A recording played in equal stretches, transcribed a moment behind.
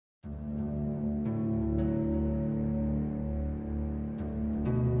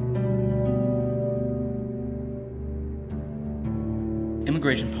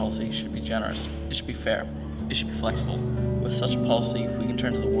Immigration policy should be generous, it should be fair, it should be flexible. With such a policy, we can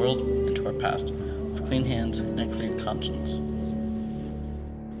turn to the world and to our past with clean hands and a clear conscience.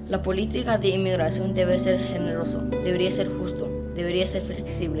 La política de inmigración debe ser generoso, debería ser justo, debería ser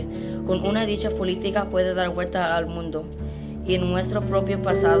flexible. Con una dicha política puede dar vuelta al mundo y en nuestro propio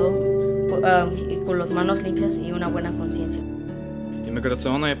pasado con las manos limpias y una buena conciencia.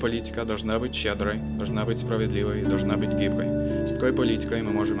 Иммиграционная политика должна быть щедрой, должна быть справедливой и должна быть гибкой. С такой политикой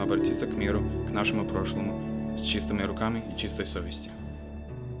мы можем обратиться к миру, к нашему прошлому, с чистыми руками и чистой совестью.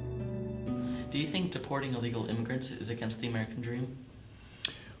 Do you think deporting illegal immigrants is against the American dream?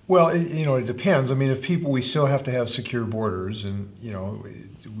 Well, it depends. I mean, if people, we still have to have secure borders, and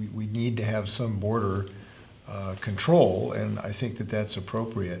we need to have some border control, and I think that that's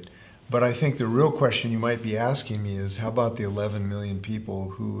appropriate. But I think the real question you might be asking me is, how about the 11 million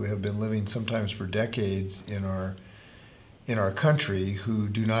people who have been living sometimes for decades in our country who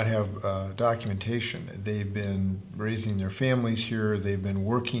do not have documentation? They've been raising their families here, they've been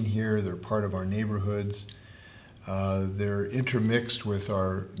working here, they're part of our neighborhoods. They're intermixed with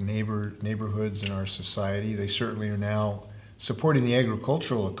our neighborhoods and our society. They certainly are now supporting the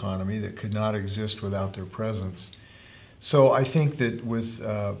agricultural economy that could not exist without their presence. So I think that with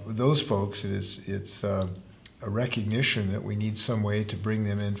those folks, it's a recognition that we need some way to bring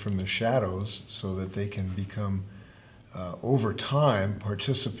them in from the shadows so that they can become, over time,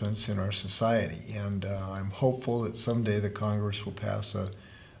 participants in our society. And I'm hopeful that someday the Congress will pass a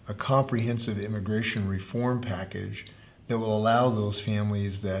comprehensive immigration reform package that will allow those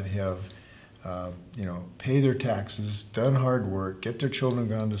families that have, pay their taxes, done hard work, get their children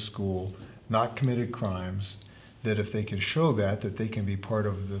gone to school, not committed crimes, that if they can show that they can be part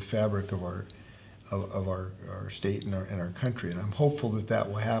of the fabric of our state and our country. And I'm hopeful that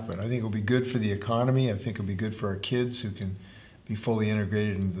will happen. I think it'll be good for the economy. I think it'll be good for our kids who can be fully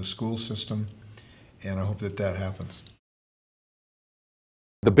integrated into the school system. And I hope that happens.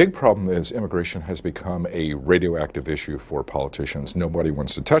 The big problem is immigration has become a radioactive issue for politicians. Nobody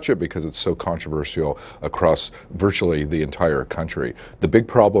wants to touch it because it's so controversial across virtually the entire country. The big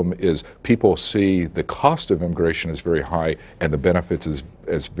problem is people see the cost of immigration as very high and the benefits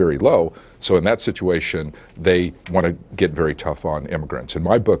as very low. So in that situation, they want to get very tough on immigrants. In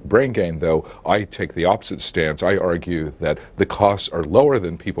my book, Brain Gain, though, I take the opposite stance. I argue that the costs are lower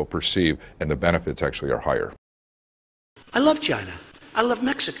than people perceive and the benefits actually are higher. I love China. I love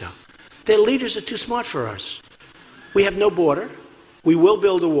Mexico. Their leaders are too smart for us. We have no border. We will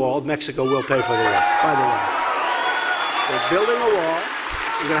build a wall. Mexico will pay for the wall, by the way. We're building a wall.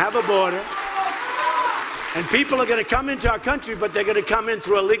 We're going to have a border. And people are going to come into our country, but they're going to come in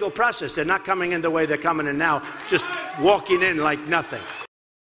through a legal process. They're not coming in the way they're coming in now, just walking in like nothing.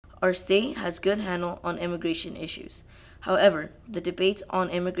 Our state has good handle on immigration issues. However, the debates on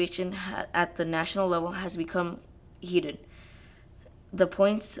immigration at the national level has become heated. The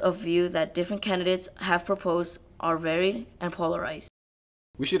points of view that different candidates have proposed are varied and polarized.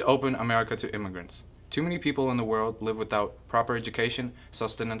 We should open America to immigrants. Too many people in the world live without proper education,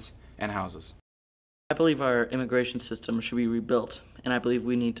 sustenance, and houses. I believe our immigration system should be rebuilt, and I believe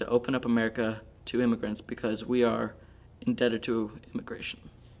we need to open up America to immigrants because we are indebted to immigration.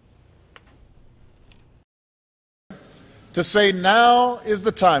 To say now is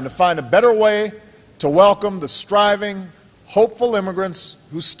the time to find a better way to welcome the striving, hopeful immigrants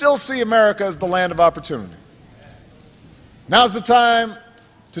who still see America as the land of opportunity. Now's the time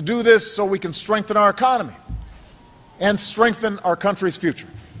to do this so we can strengthen our economy and strengthen our country's future.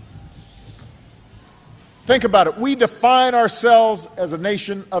 Think about it. We define ourselves as a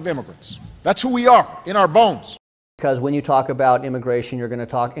nation of immigrants. That's who we are, in our bones. Because when you talk about immigration, you're going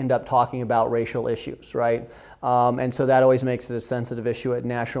to end up talking about racial issues, right? And so that always makes it a sensitive issue at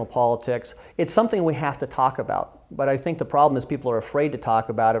national politics. It's something we have to talk about. But I think the problem is people are afraid to talk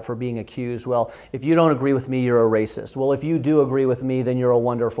about it for being accused, well, if you don't agree with me, you're a racist. Well, if you do agree with me, then you're a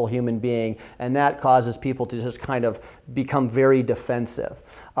wonderful human being. And that causes people to just kind of become very defensive.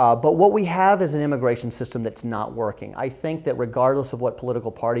 But what we have is an immigration system that's not working. I think that regardless of what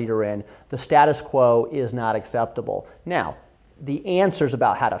political party you're in, the status quo is not acceptable. Now, the answers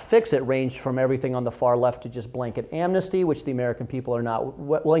about how to fix it range from everything on the far left to just blanket amnesty, which the American people are not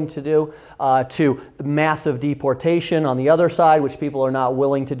willing to do, to massive deportation on the other side, which people are not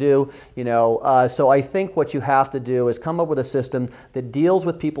willing to do. So I think what you have to do is come up with a system that deals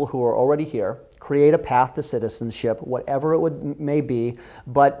with people who are already here, create a path to citizenship, whatever it may be,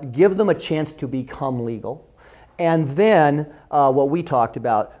 but give them a chance to become legal. And then what we talked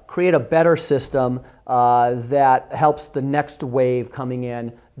about, create a better system that helps the next wave coming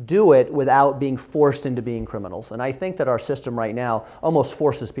in do it without being forced into being criminals. And I think that our system right now almost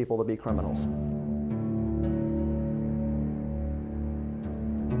forces people to be criminals.